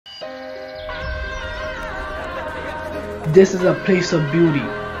this is a place of beauty.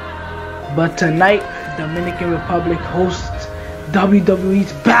 But tonight, Dominican Republic hosts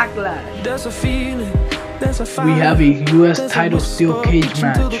WWE's Backlash. There's a feeling, there's a fire, we have a US title steel cage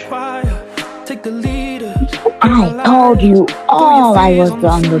match. I told you all I was the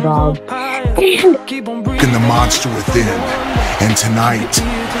underdog. In the monster within, and tonight,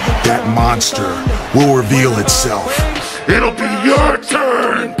 that monster will reveal itself. It'll be your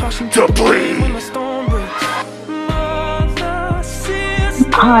turn to bleed.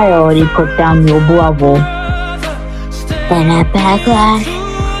 I already put down your bravo. But at Backlash,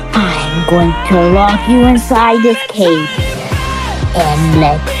 I'm going to lock you inside this cage and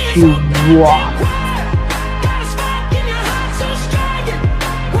let you walk.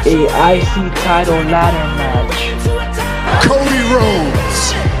 A IC title ladder match. Cody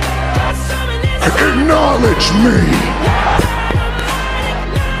Rhodes, acknowledge me.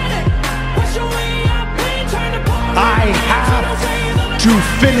 I have to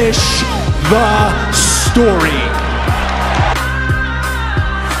finish the story.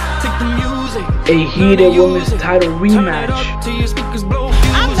 A heated women's title rematch.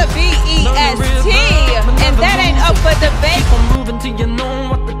 I'm the BEST, and that ain't up for debate.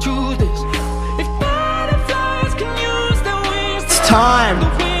 It's time.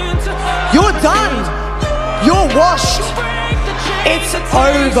 You're done. You're washed. It's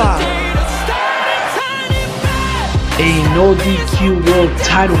over. A no DQ world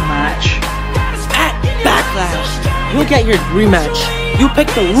title match. At Backlash, you'll get your rematch. You pick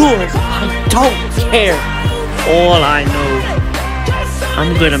the rules. I don't care. All I know,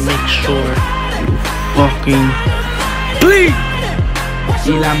 I'm gonna make sure you fucking bleed.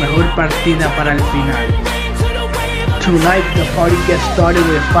 Y la mejor partida para el final. Tonight the party gets started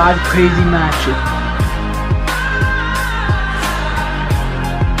with 5 crazy matches.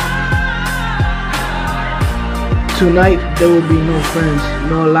 Tonight there will be no friends,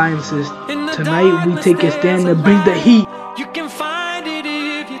 no alliances. Tonight we take a stand and bring the heat. You can find it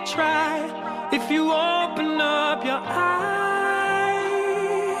if you try, if you open up your eyes.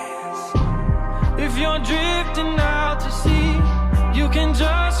 If you're drifting out to sea, you can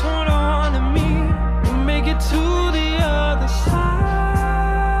just hold on to me and make it to the other side.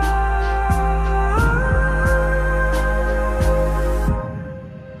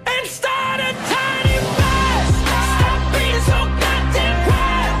 And start a tiny fast. Stop being so goddamn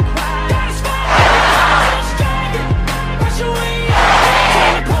quiet. That's fine. Push your way up.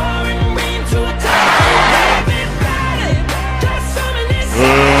 Turn the pouring rain to a tide. Just summon this. Push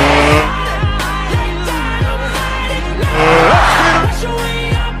your way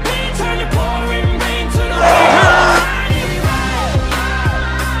up. Turn the pouring rain to the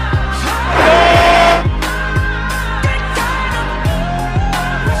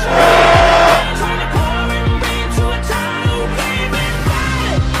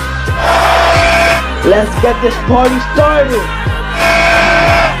Let's get this party started.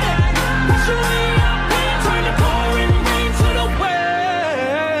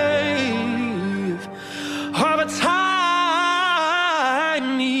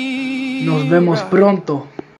 Nos vemos pronto.